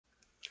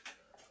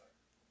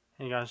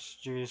Hey guys,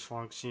 Julius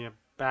Vlogs here,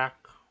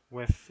 back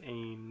with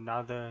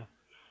another,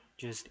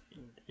 this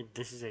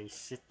is a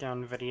sit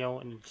down video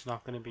and it's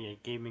not going to be a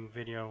gaming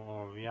video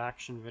or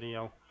reaction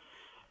video.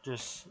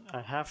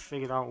 I have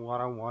figured out what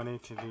I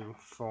wanted to do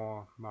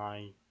for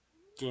my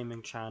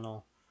gaming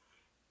channel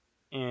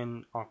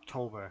in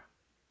October.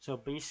 So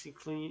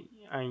basically,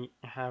 I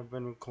have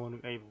been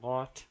recording a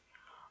lot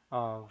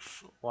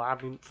of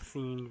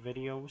labyrinthine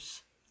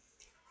videos.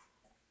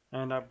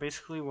 And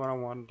basically what I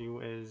want to do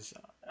is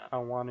I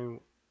want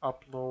to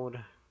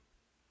upload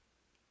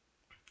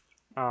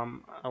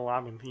a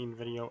labyrinthine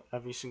video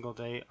every single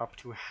day up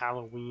to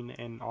Halloween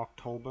in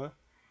October.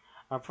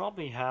 I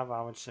probably have,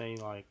 I would say,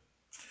 like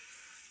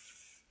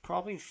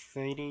probably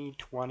 30,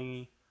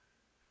 20,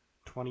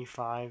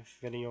 25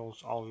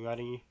 videos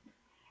already,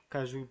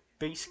 because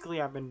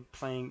I've been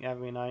playing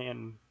every night,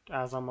 and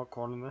as I'm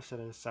recording this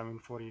it is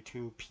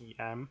 7:42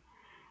 p.m.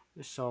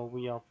 so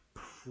we are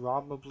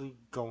probably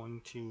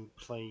going to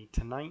play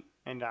tonight,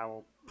 and I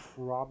will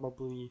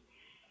probably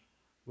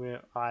be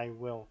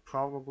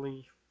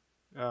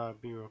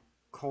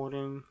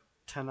recording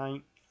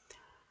tonight,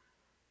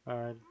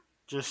 uh,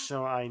 just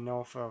so I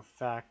know for a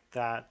fact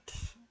that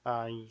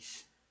I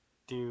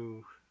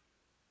do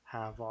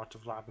have lots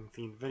of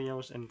labyrinthine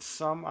videos, and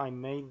some I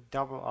may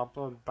double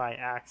upload by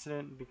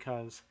accident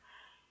because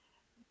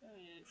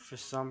for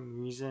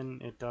some reason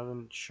it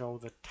doesn't show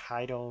the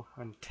title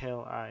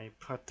until I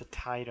put the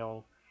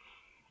title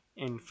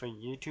in for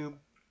YouTube,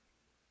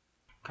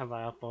 because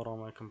I upload on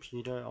my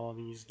computer all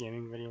these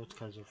gaming videos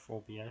because of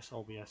OBS.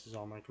 OBS is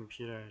on my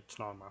computer, it's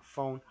not on my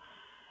phone.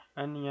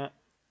 And yet,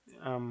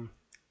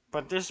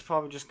 but this is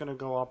probably just gonna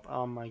go up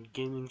on my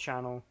gaming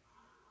channel,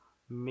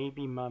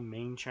 maybe my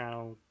main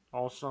channel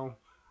also.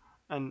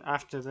 And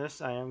after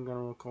this, I am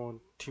gonna record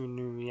 2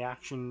 new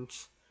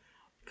reactions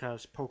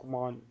because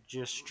Pokemon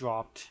just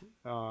dropped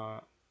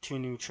 2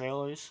 new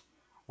trailers,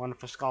 one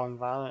for Scarlet and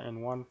Violet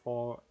and one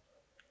for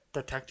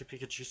Detective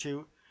Pikachu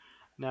 2.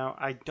 Now,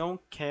 I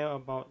don't care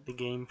about the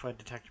game for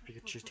Detective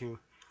Pikachu 2.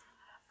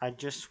 I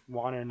just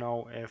want to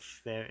know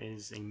if there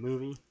is a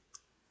movie.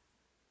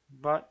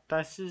 But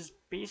this is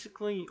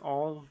basically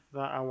all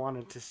that I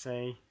wanted to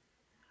say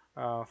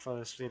for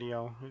this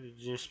video.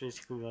 Just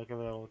basically like a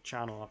little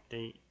channel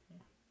update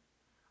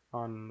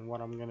on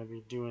what I'm going to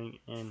be doing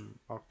in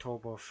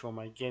October for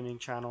my gaming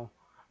channel.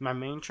 My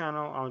main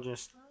channel, I'll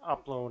just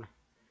upload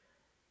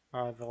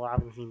the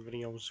Labyrinthine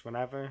videos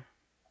whenever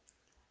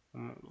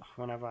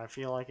I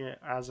feel like it.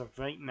 As of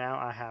right now,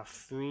 I have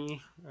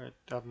 3.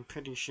 I'm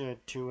pretty sure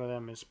 2 of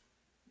them is,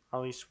 at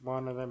least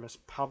one of them is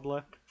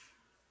public.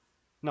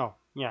 No,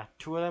 yeah,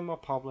 2 of them are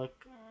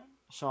public.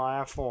 So I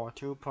have 4,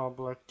 2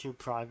 public, 2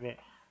 private.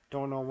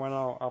 Don't know when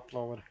I'll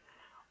upload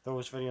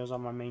those videos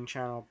on my main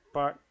channel,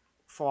 but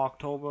for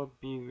October,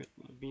 be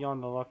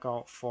on the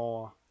lookout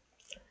for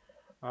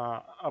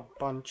a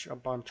bunch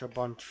of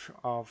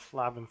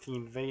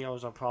Labyrinthine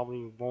videos. I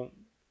probably won't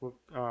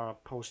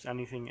post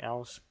anything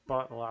else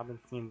but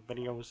Labyrinthine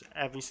videos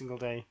every single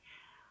day,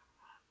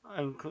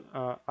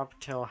 up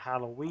till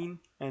Halloween,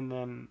 and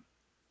then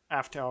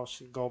after I'll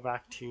go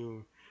back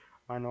to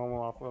my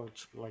normal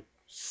uploads like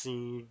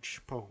Siege,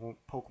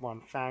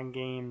 Pokemon fan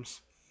games,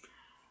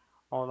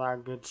 all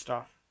that good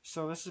stuff.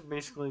 So this is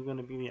basically going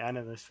to be the end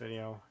of this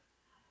video.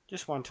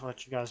 Just wanted to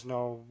let you guys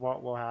know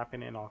what will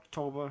happen in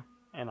October,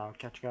 and I'll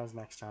catch you guys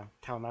next time.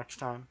 Till next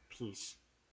time, peace.